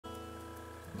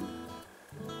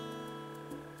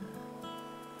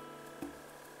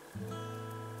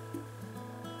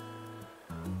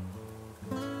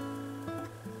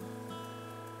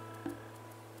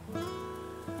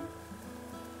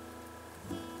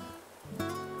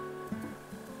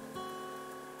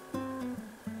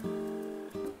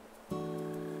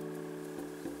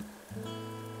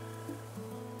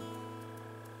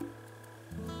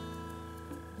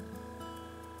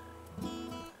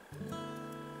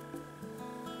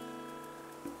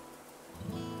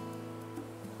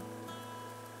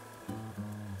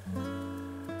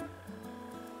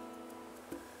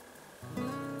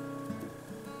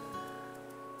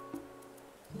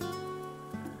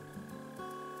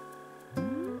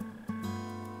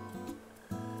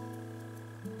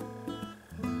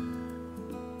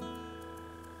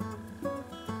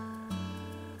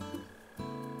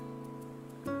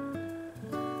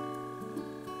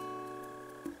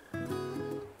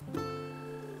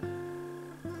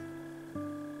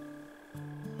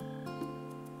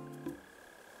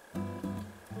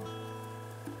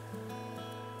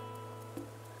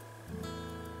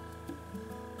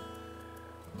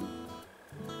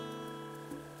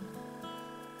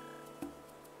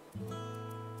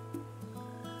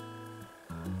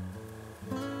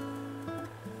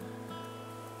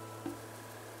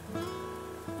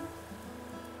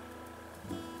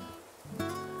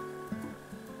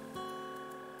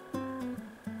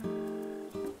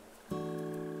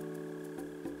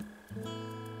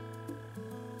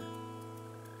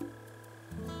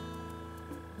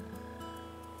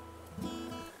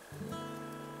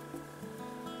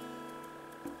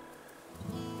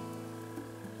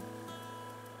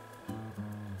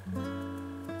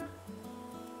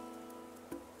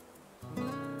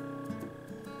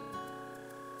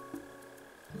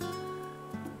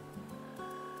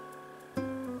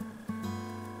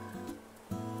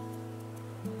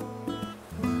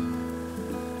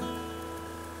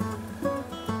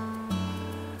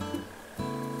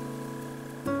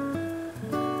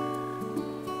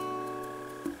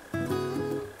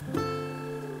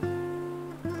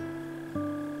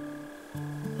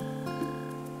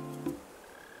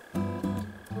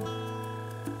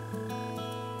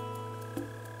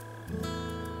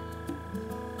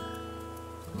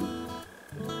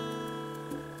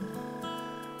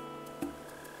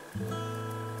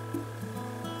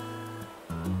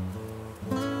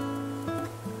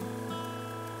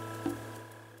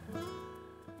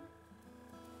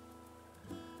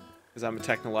because I'm a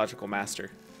technological master.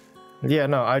 Yeah,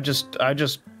 no, I just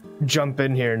jump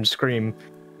in here and scream.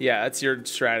 Yeah, that's your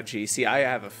strategy. See, I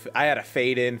had a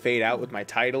fade in, fade out with my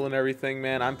title and everything,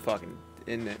 man. I'm fucking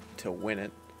in it to win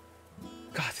it.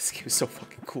 God, this game is so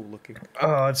fucking cool looking.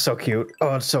 Oh, it's so cute.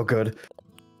 Oh, it's so good.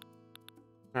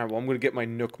 All right, well, I'm gonna get my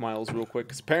Nook Miles real quick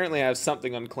because apparently I have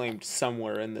something unclaimed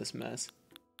somewhere in this mess.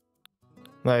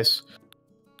 Nice.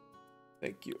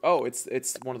 Thank you. Oh, it's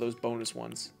one of those bonus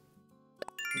ones.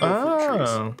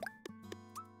 Because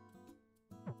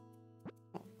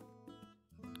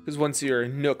once you're a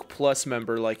Nook Plus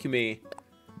member like me.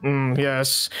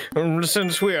 Yes.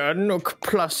 Since we are Nook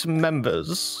Plus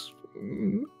members.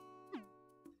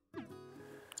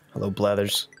 Hello,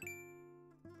 Blathers.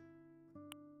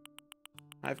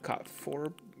 I've caught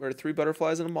 3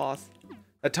 butterflies and a moth.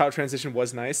 That tile transition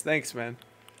was nice. Thanks, man.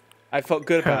 I felt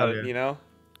good about it, you know?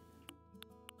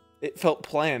 It felt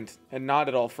planned and not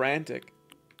at all frantic.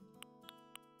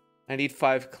 I need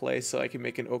 5 clay so I can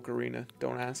make an ocarina.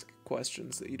 Don't ask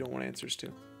questions that you don't want answers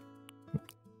to.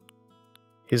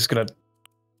 He's gonna...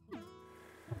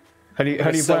 How do you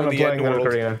plan on playing that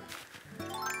ocarina?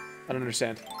 I don't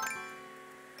understand.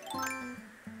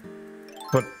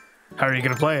 But how are you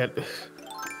gonna play it?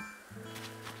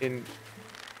 In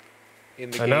the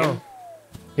game? I know.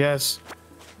 Yes.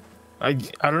 I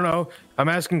don't know. I'm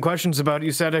asking questions about it.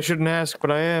 You said I shouldn't ask, but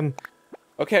I am.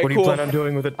 Okay, what do you plan on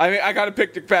doing with it? I got a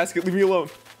picnic basket. Leave me alone.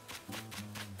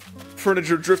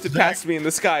 Furniture drifted past me in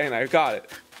the sky, and I got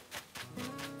it.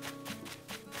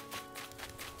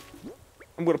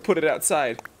 I'm gonna put it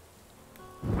outside.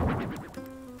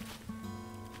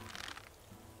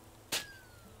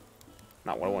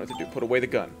 Not what I wanted to do. Put away the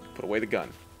gun. Put away the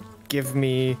gun. Give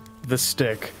me the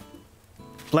stick.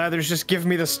 Blathers, just give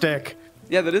me the stick.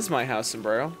 Yeah, that is my house,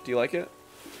 Sombrero. Do you like it?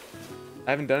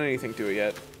 I haven't done anything to it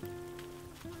yet.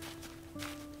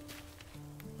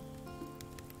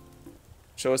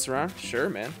 Show us around? Sure,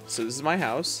 man. So this is my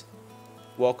house.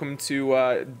 Welcome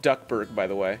to Duckburg, by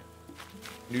the way.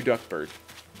 New Duckburg.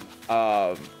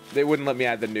 They wouldn't let me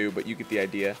add the new, but you get the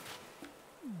idea.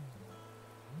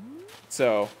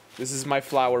 So, this is my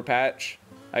flower patch.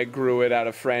 I grew it out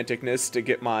of franticness to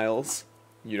get Miles.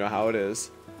 You know how it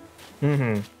is.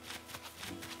 Mm-hmm.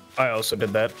 I also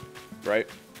did that. Right?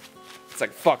 It's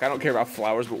like, fuck, I don't care about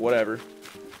flowers, but whatever.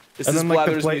 This is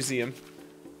Blathers Museum.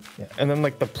 Yeah, and then,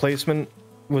 like, the placement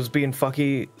was being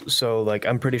fucky, so, like,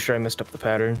 I'm pretty sure I messed up the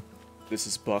pattern. This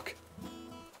is Buck.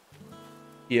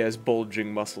 He has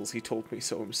bulging muscles. He told me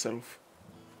so himself.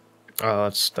 Oh,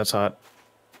 that's hot.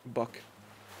 Buck,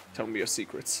 tell me your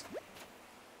secrets.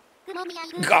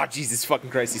 God, Jesus fucking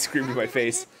Christ, he screamed in my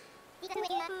face.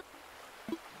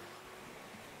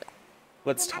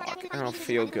 Let's talk. I don't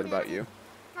feel good about you.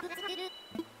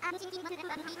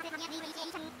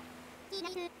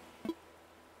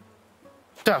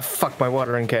 Ah, fuck my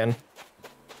watering can.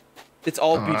 It's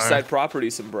all beachside property,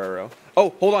 Sombrero.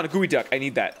 Oh, hold on, a gooey duck. I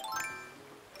need that.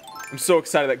 I'm so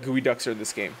excited that gooey ducks are in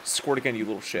this game. Squirt again, you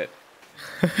little shit.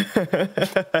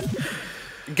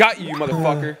 Got you, you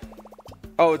motherfucker.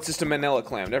 Oh, it's just a manila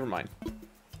clam. Never mind.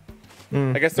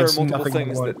 I guess there are multiple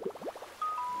things that...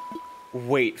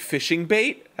 Wait, fishing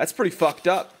bait? That's pretty fucked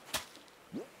up.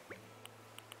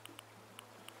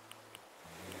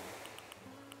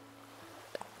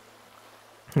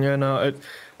 Yeah, no,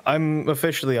 I'm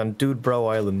officially on Dude Bro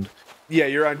Island. Yeah,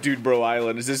 you're on Dude Bro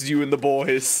Island. Is this you and the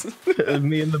boys?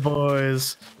 Me and the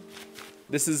boys.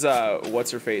 This is,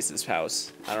 what's-her-face's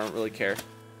house. I don't really care.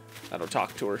 I don't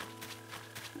talk to her.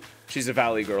 She's a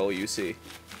valley girl, you see.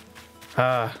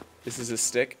 Ah. This is a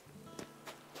stick.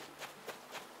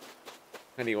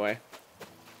 Anyway.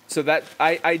 So that,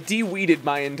 I de-weeded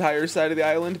my entire side of the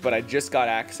island, but I just got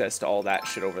access to all that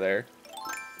shit over there.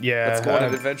 Yeah. Let's go on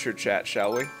an adventure chat,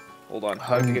 shall we? Hold on, I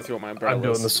have to get through all my umbrellas. I'm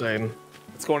doing the same.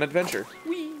 Let's go on an adventure.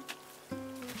 Whee!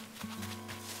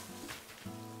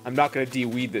 I'm not gonna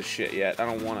de-weed this shit yet. I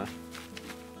don't wanna.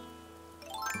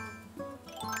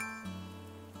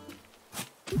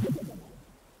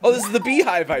 Oh, this is the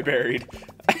beehive I buried.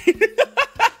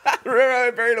 Remember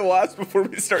I buried a wasp before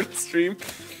we started the stream?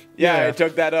 Yeah, I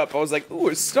dug that up. I was like, ooh,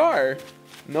 a star.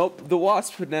 Nope, the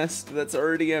wasp nest that's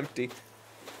already empty.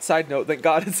 Side note, thank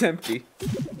God it's empty.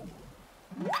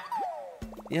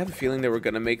 You have a feeling they were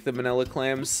gonna make the manila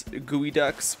clams gooey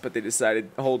ducks, but they decided,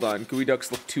 hold on, gooey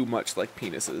ducks look too much like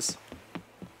penises.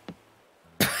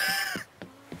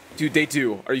 Dude, they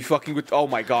do. Are you fucking with? Oh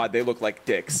my God, they look like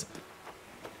dicks.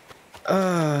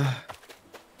 Like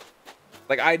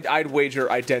I'd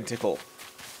wager identical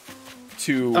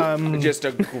to just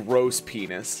a gross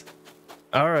penis.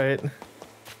 All right.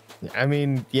 I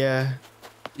mean, yeah.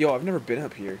 Yo, I've never been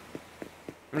up here.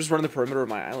 I'm just running the perimeter of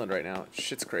my island right now.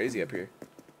 Shit's crazy up here.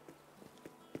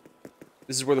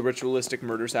 This is where the ritualistic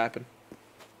murders happen.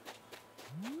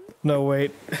 No,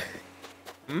 wait.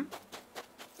 Hmm?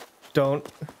 Don't.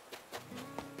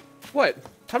 What?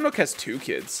 Tom Nook has 2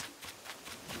 kids.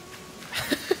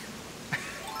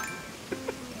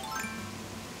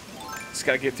 Just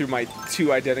gotta get through my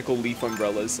 2 identical leaf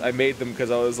umbrellas. I made them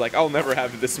because I was like, I'll never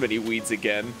have this many weeds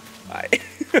again.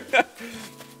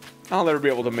 I'll never be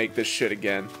able to make this shit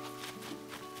again.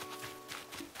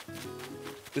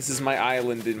 This is my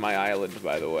island in my island,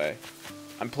 by the way.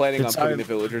 I'm planning on putting the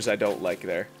villagers I don't like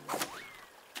there.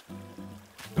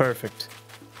 Perfect.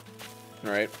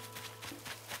 Alright.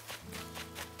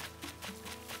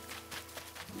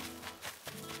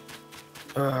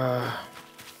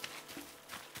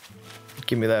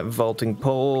 Give me that vaulting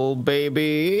pole,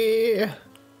 baby.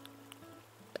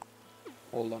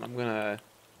 Hold on, I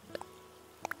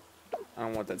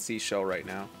don't want that seashell right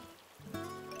now.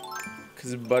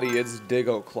 Cause buddy, it's dig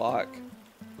o'clock.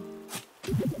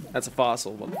 That's a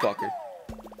fossil, motherfucker.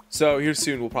 So here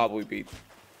soon we'll probably be.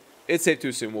 It's safe to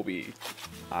assume we'll be.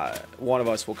 One of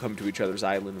us will come to each other's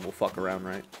island and we'll fuck around,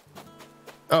 right?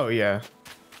 Oh yeah.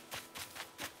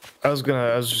 I was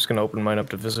just gonna open mine up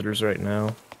to visitors right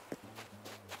now.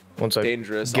 Once I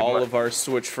dangerous. All of our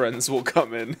Switch friends will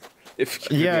come in if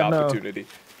you give the opportunity.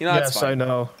 You know, that's yes, fine. I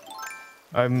know.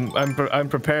 I'm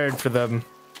prepared for them.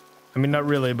 I mean, not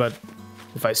really, but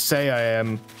if I say I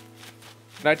am.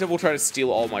 Night Devil will try to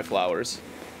steal all my flowers.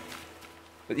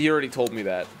 But he already told me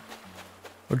that.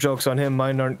 Well, joke's on him.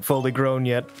 Mine aren't fully grown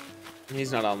yet.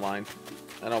 He's not online.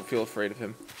 I don't feel afraid of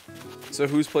him. So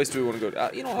whose place do we want to go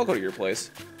to? You know, I'll go to your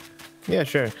place. Yeah,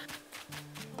 sure.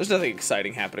 There's nothing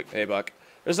exciting happening. Hey, Buck.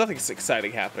 There's nothing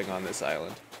exciting happening on this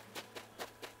island.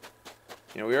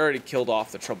 You know, we already killed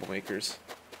off the troublemakers.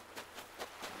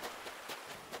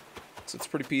 So it's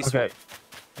pretty peaceful. Okay.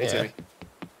 Hey, yeah. Timmy.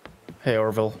 Hey,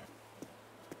 Orville.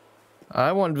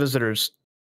 I want visitors.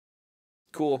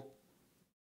 Cool.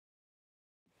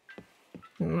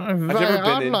 I've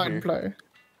never been in here. Play.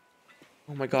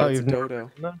 Oh my god, it's a dodo.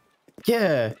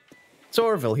 Yeah. It's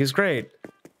Orville. He's great.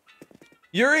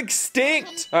 You're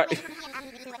extinct!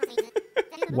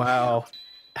 Wow.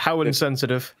 How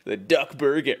insensitive. The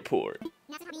Duckburg Airport.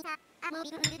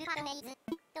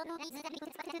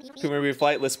 Can we be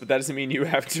flightless, but that doesn't mean you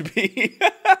have to be.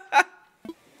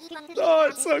 Oh,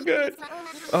 it's so good.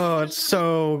 Oh,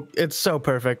 it's so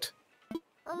perfect.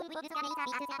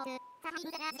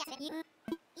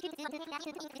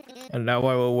 And now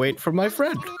I will wait for my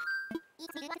friend.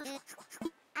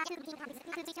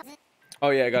 Oh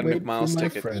yeah, I got a Nook Miles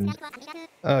ticket. Friend.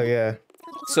 Oh yeah.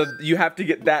 So you have to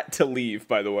get that to leave,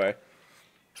 by the way.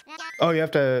 Oh, you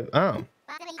have to. Oh.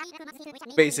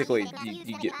 Basically,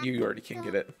 you already can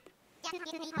get it.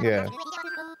 Yeah.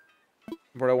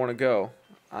 Where do I want to go?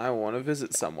 I want to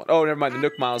visit someone. Oh, never mind. The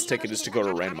Nook Miles ticket is to go to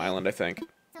a random island, I think.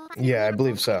 Yeah, I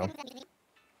believe so.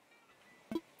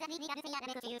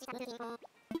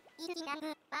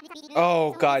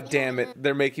 Oh, god damn it.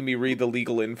 They're making me read the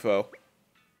legal info.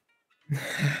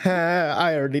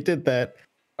 I already did that.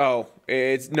 Oh,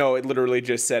 it literally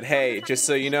just said, hey, just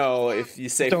so you know, if you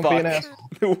say Don't fuck,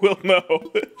 we'll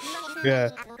know.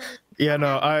 Yeah. Yeah,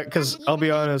 no, because I'll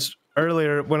be honest,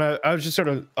 earlier when I was just sort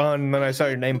of on, then I saw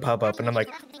your name pop up, and I'm like,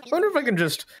 I wonder if I can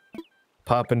just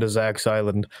pop into Zack's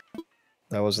Island.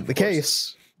 That wasn't the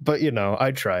case, but you know,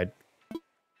 I tried.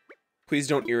 Please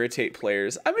don't irritate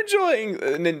players. I'm enjoying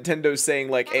Nintendo saying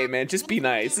like, hey man, just be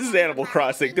nice. This is Animal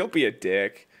Crossing. Don't be a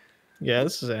dick. Yeah,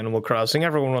 this is Animal Crossing.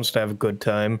 Everyone wants to have a good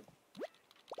time.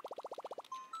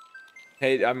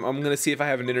 Hey, I'm gonna see if I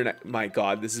have an internet. My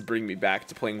god, this is bringing me back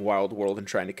to playing Wild World and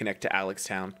trying to connect to Alex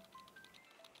Town.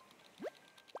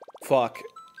 Fuck.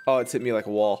 Oh, it's hit me like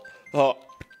a wall. Oh.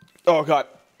 Oh god.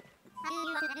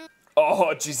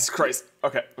 Oh, Jesus Christ.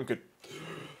 Okay, I'm good.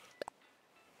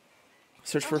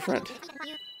 Search for a friend.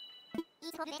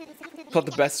 Called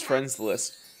the best friends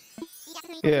list.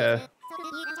 Yeah.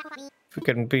 If we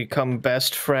can become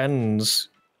best friends.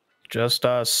 Just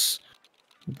us.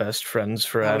 Best friends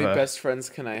forever. How many best friends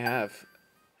can I have?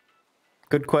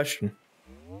 Good question.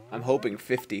 I'm hoping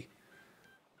 50.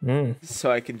 Mm.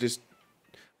 So I can just...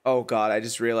 Oh god, I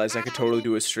just realized I could totally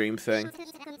do a stream thing.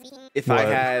 If What? I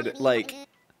had, like,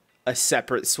 a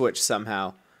separate Switch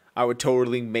somehow, I would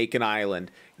totally make an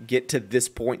island, get to this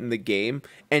point in the game,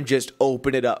 and just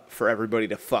open it up for everybody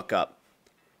to fuck up.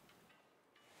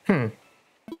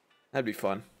 That'd be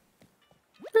fun.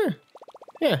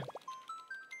 Yeah.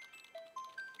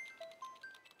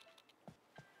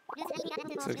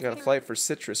 So we got a flight for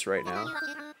Citrus right now.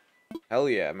 Hell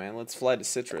yeah, man. Let's fly to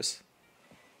Citrus.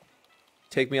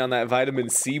 Take me on that vitamin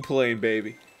C plane,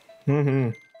 baby.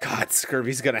 Mm-hmm. God,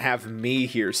 Scurvy's gonna have me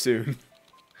here soon.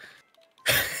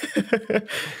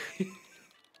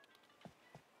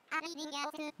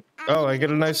 Oh, I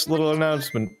get a nice little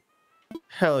announcement.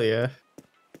 Hell yeah.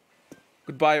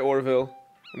 Goodbye, Orville.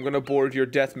 I'm gonna board your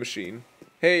death machine.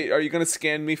 Hey, are you gonna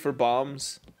scan me for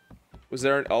bombs? Was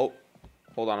there an... Oh.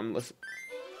 Hold on, I'm listening.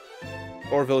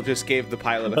 Orville just gave the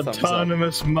pilot a thumbs up.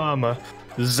 Autonomous mama.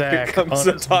 Zach. Here comes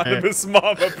Autonomous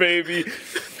Mama, baby.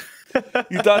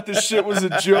 You thought this shit was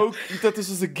a joke? You thought this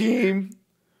was a game?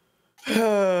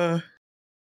 Hold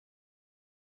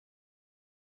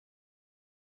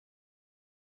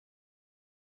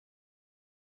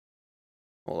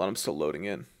on, I'm still loading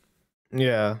in.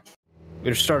 Yeah.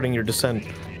 You're starting your descent.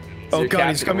 Oh god,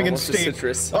 he's coming in state.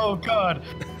 Oh god.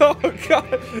 Oh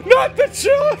god. Not the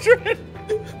children!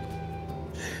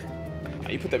 Oh,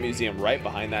 you put that museum right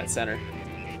behind that center.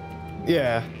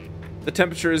 Yeah. The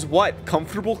temperature is what?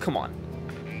 Comfortable? Come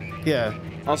on. Yeah.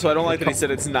 Also, I don't like that he said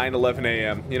it's 9:11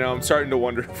 a.m. You know, I'm starting to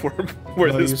wonder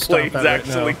where this plane's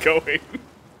actually going.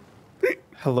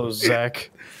 Hello,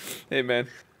 Zach. Hey, man.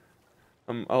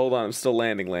 Hold on, I'm still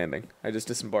landing. I just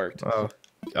disembarked.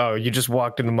 Oh, you just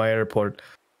walked into my airport.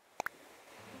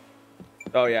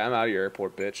 Oh yeah, I'm out of your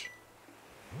airport, bitch.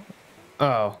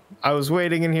 Oh, I was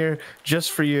waiting in here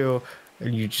just for you,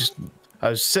 and I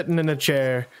was sitting in a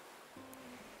chair.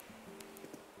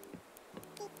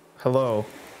 Hello.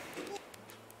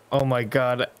 Oh my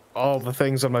god, all the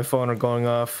things on my phone are going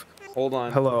off. Hold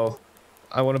on. Hello.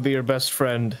 I want to be your best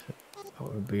friend. I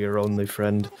want to be your only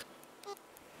friend.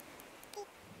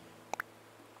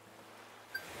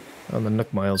 On the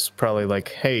Nook Miles, probably like,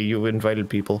 hey, you invited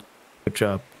people. Good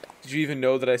job. Did you even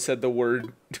know that I said the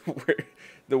word,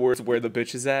 the words where the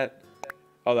bitch is at?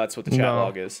 Oh, that's what the chat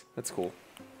log is. That's cool.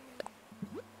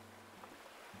 Do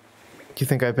you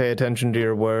think I pay attention to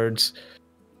your words?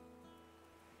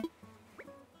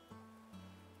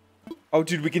 Oh,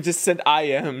 dude, we can just send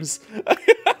IMs.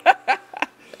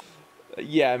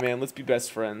 Yeah, man, let's be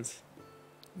best friends.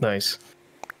 Nice.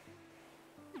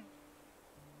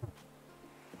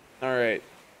 All right.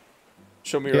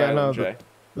 Show me your island, Jay.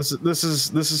 This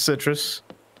is Citrus.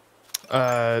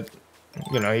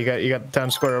 You know, you got the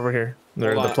town square over here.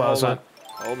 There's the plaza.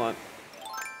 Hold on.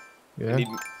 Yeah.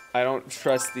 I don't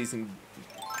trust these.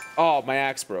 Oh, my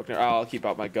axe broke. Oh, I'll keep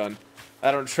out my gun.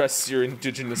 I don't trust your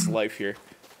indigenous life here.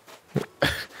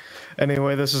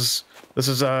 Anyway, this is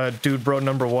dude bro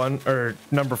number 1 or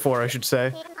number 4, I should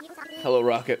say. Hello,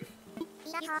 Rocket.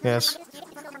 Yes.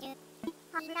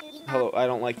 Hello, I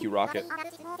don't like you, Rocket.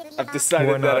 I've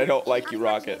decided that I don't like you,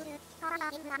 Rocket.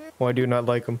 Why do you not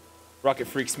like him? Rocket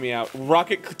freaks me out.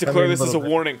 Rocket, declare this as a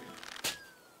warning.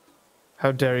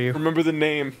 How dare you? Remember the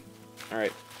name. All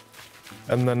right.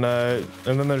 And then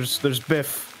there's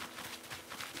Biff.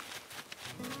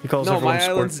 He calls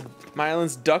everyone my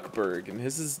island's Duckburg, and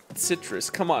his is Citrus.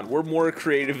 Come on, we're more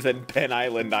creative than Penn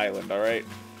Island, all right?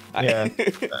 Yeah.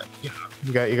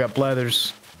 You got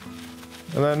Blathers.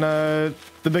 And then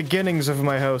the beginnings of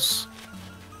my house.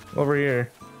 Over here.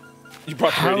 You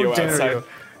brought the radio outside. You?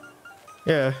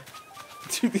 Yeah.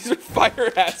 Dude, these are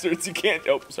fire hazards. You can't.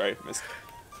 Oh, sorry, missed.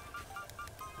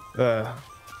 I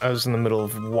was in the middle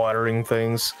of watering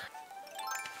things,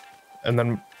 and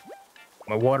then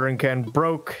my watering can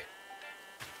broke.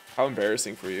 How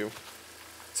embarrassing for you.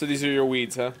 So these are your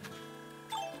weeds, huh?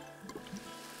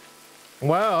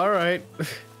 Wow. All right.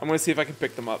 I'm gonna see if I can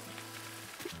pick them up.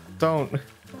 Don't.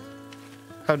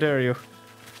 How dare you?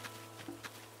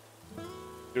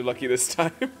 You're lucky this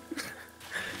time.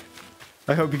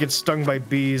 I hope you get stung by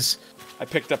bees. I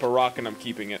picked up a rock and I'm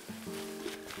keeping it.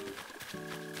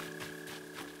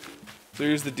 So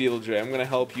here's the deal, Jay. I'm gonna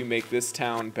help you make this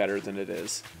town better than it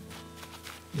is.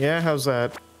 Yeah, how's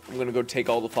that? I'm gonna go take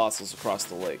all the fossils across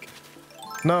the lake.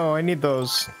 No, I need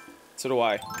those. So do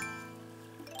I.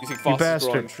 You think fossils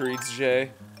grow on trees,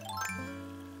 Jay?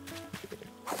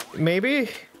 Maybe?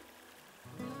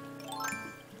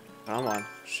 Come on.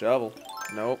 Shovel.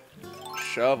 Nope.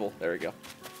 Shovel. There we go.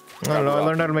 I don't know, I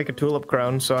learned how to make a tulip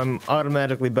crown, so I'm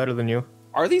automatically better than you.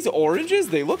 Are these oranges?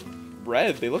 They look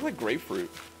red. They look like grapefruit.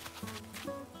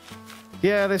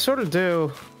 Yeah, they sort of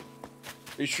do.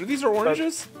 Are you sure these are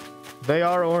oranges? They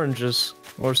are oranges,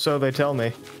 or so they tell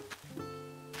me.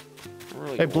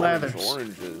 Really hey, Blathers.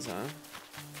 Oranges,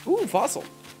 huh? Ooh, fossil.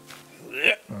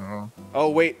 Oh. Oh,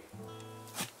 wait.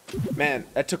 Man,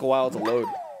 that took a while to load.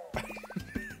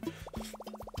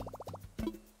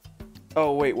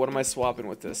 Oh, wait, what am I swapping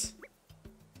with this?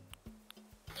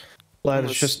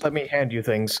 Blathers, just let me hand you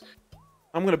things.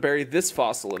 I'm gonna bury this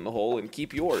fossil in the hole and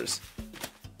keep yours.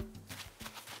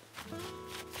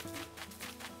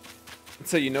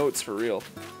 That's how you know it's for real.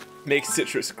 Make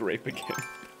citrus grape again.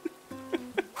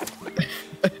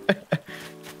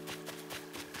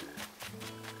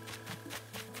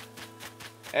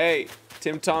 Hey,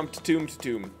 Tim Tom Toom.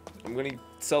 I'm gonna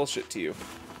sell shit to you.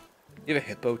 You have a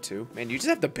hippo too? Man, you just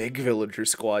have the big villager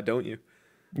squad, don't you?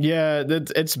 Yeah,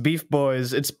 it's beef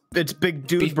boys. It's big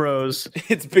dude bros.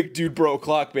 It's big dude bro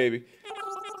o'clock, baby.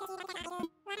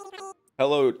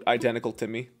 Hello, identical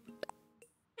Timmy.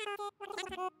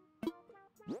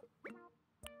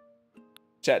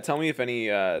 Chat, tell me if any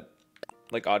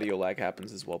like audio lag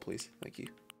happens as well, please. Thank you.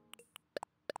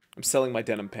 I'm selling my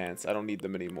denim pants. I don't need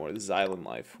them anymore. This is Island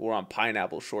Life. We're on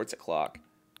pineapple shorts o'clock.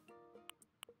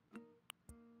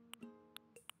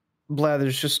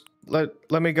 Blathers, just let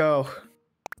me go.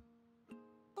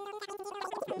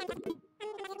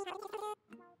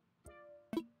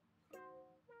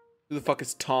 Who the fuck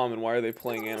is Tom and why are they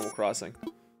playing Animal Crossing?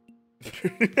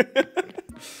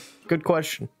 Good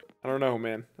question. I don't know,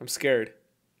 man. I'm scared.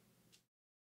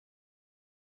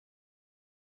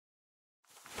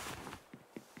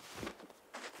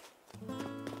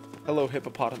 Hello,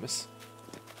 hippopotamus.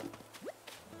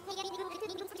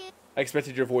 I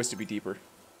expected your voice to be deeper.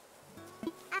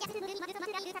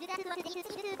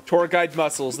 Tour guide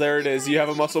muscles, there it is. You have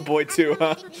a muscle boy too,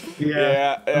 huh?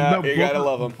 Yeah, no, you gotta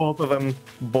love them.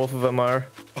 Both of them are.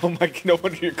 Oh my, no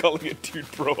wonder you're calling it Dude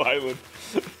Bro Island.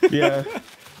 Yeah.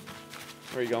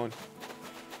 Where are you going?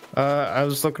 I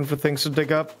was looking for things to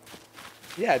dig up.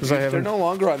 Yeah, dude, they're no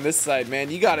longer on this side, man.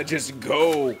 You gotta just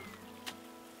go.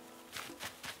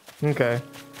 Okay.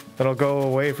 Then I'll go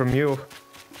away from you.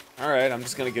 Alright, I'm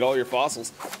just gonna get all your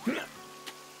fossils.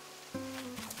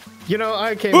 You know,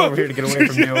 I came over here to get away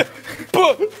from you.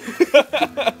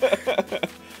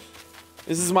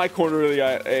 This is my corner of the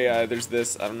AI. There's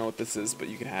this. I don't know what this is, but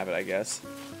you can have it, I guess.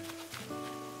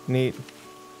 Neat.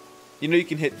 You know you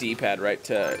can hit D-pad, right,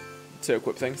 to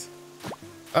equip things?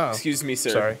 Oh. Excuse me,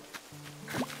 sir. Sorry.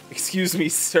 Excuse me,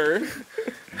 sir.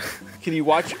 Can you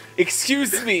watch?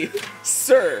 Excuse me,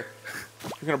 sir.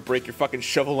 You're gonna break your fucking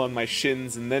shovel on my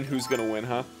shins, and then who's gonna win,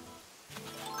 huh?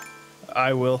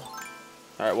 I will.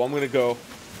 Alright, well, I'm gonna go.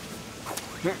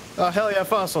 Oh, hell yeah,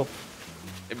 fossil.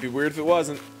 It'd be weird if it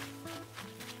wasn't.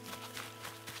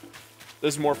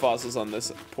 There's more fossils on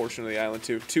this portion of the island,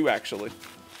 too. 2, actually.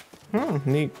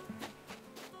 Neat.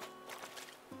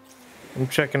 I'm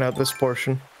checking out this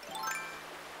portion.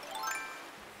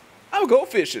 I'll go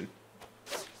fishing.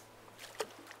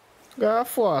 Ah,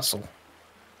 fossil.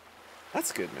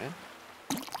 That's good, man.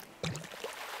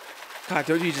 God,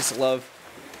 don't you just love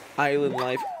island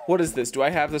life? What is this? Do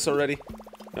I have this already?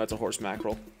 No, it's a horse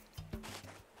mackerel.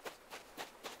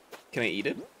 Can I eat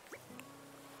it?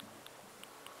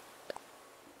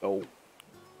 Oh.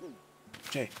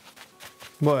 Jay.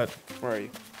 What? Where are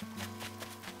you?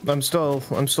 I'm still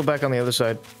back on the other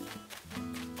side.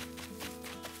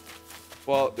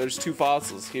 Well, there's 2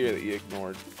 fossils here that you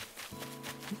ignored.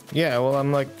 Yeah, well,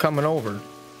 I'm like coming over.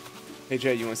 Hey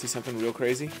Jay, you want to see something real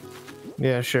crazy?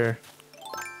 Yeah, sure.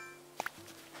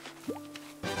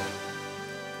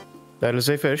 That is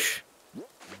a fish.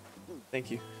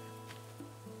 Thank you.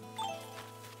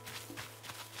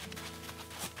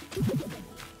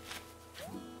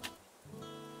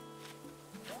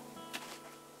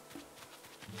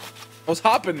 I was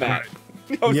hopping that.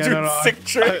 I was doing sick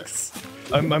tricks.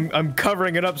 I'm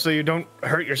covering it up so you don't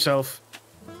hurt yourself.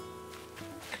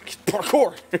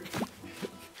 Parkour!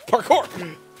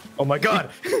 Parkour! Oh my god!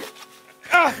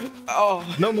 Ah!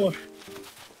 Oh. No more.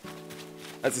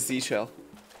 That's a seashell.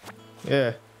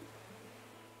 Yeah.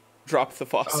 Drop the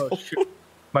fossil. Oh, shoot.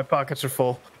 My pockets are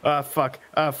full. Ah, fuck.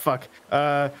 Ah, fuck.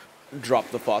 Drop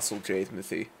the fossil,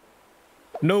 Jathathy.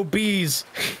 No bees.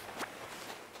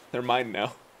 They're mine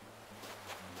now.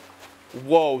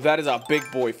 Whoa, that is a big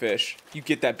boy fish. You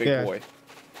get that big boy.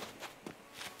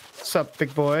 What's up,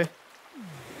 big boy?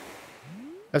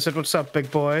 I said, what's up,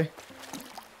 big boy?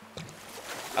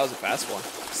 That was a fast one.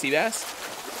 Sea bass?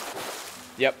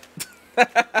 Yep.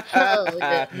 Hell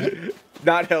yeah.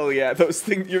 Not hell yeah. Those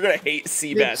things, you're gonna hate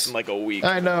sea bass in like a week.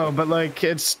 I know, but like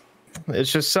it's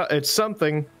just it's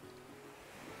something.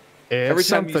 Every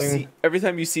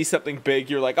time you see something big,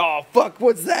 you're like, oh fuck,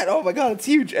 what's that? Oh my god, it's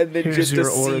huge. And then here's just your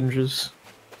oranges.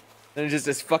 Then just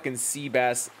this fucking sea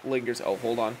bass lingers. Oh,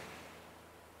 hold on.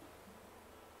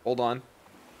 Hold on.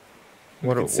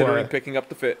 What? Considering picking up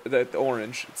the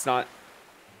orange, it's not.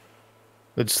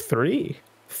 It's 3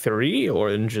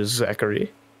 oranges,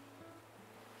 Zachary.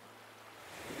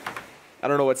 I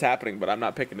don't know what's happening, but I'm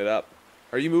not picking it up.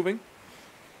 Are you moving?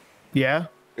 Yeah.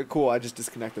 Cool. I just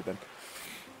disconnected then.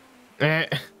 Eh.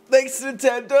 Thanks,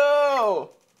 Nintendo.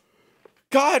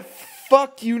 God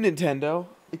Fuck you, Nintendo.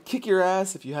 I'd kick your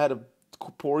ass if you had a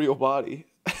corporeal body.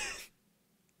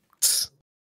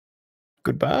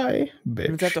 Goodbye, bitch.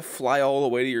 You'd have to fly all the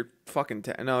way to your fucking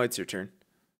no, it's your turn.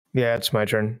 Yeah, it's my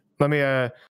turn. Let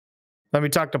me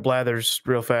talk to Blathers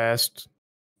real fast.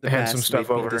 Hand some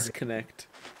stuff over. Disconnect.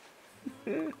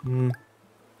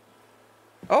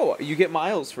 Oh, you get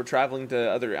miles for traveling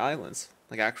to other islands,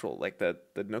 like actual, like the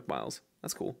Nook miles.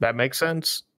 That's cool. That makes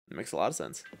sense. It makes a lot of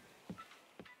sense.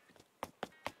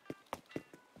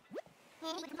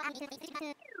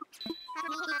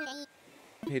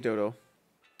 Hey Dodo,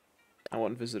 I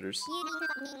want visitors.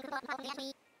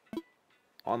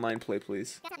 Online play,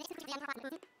 please.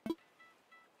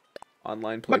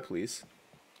 Online play, please.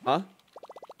 Huh?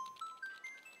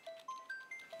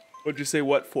 What'd you say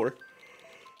what for?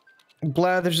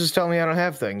 Blathers just telling me I don't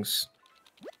have things.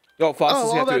 Oh,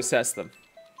 fossils, you have to assess them.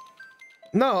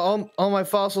 No, all my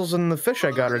fossils and the fish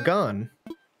I got are gone.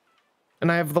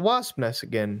 And I have the wasp nest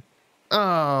again.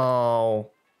 Oh.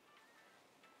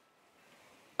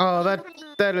 Oh,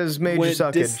 that is major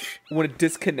suckage. When it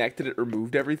disconnected, it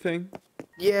removed everything?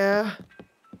 Yeah.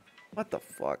 What the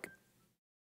fuck?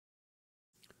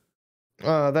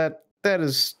 Oh, that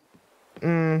is...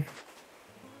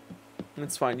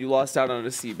 It's fine, you lost out on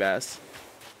a sea bass.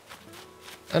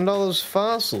 And all those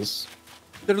fossils.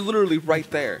 They're literally right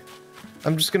there.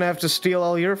 I'm just gonna have to steal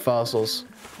all your fossils.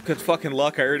 Good fucking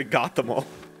luck, I already got them all.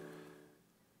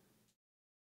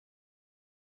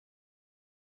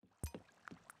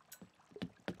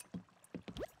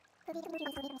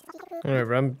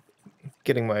 Whatever, I'm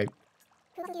getting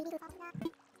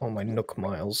all my Nook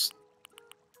miles.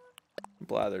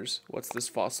 Blathers, what's this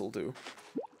fossil do?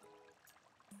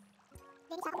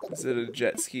 Is it a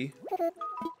jet ski?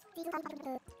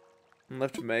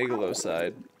 Left Megalo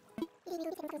side.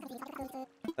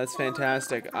 That's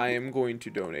fantastic. I am going to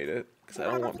donate it because I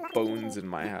don't want bones in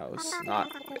my house.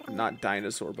 Not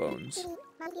dinosaur bones.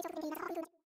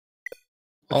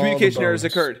 A communication error has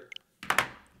occurred.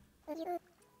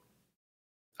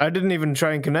 I didn't even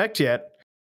try and connect yet.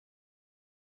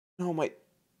 No,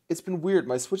 it's been weird.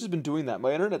 My Switch has been doing that.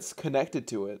 My internet's connected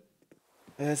to it.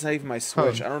 And it's not even my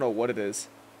Switch. I don't know what it is.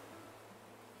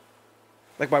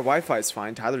 Like, my Wi-Fi is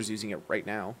fine. Tyler's using it right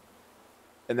now.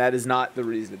 And that is not the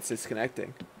reason it's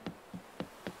disconnecting.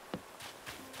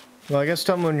 Well, I guess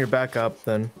tell me when you're back up,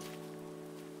 then.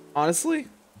 Honestly,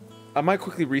 I might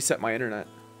quickly reset my internet.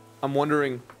 I'm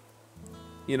wondering,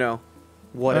 you know,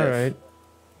 what if. Alright.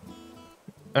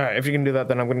 Alright, if you can do that,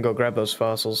 then I'm gonna go grab those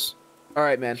fossils.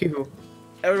 Alright, man.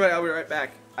 Everybody, I'll be right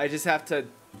back. I just have to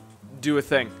do a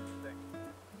thing.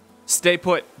 Stay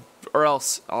put, or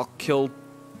else I'll kill...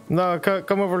 No,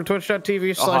 come over to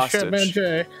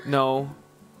twitch.tv/ShatmanJ. No.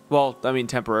 Well, I mean,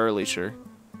 temporarily, sure.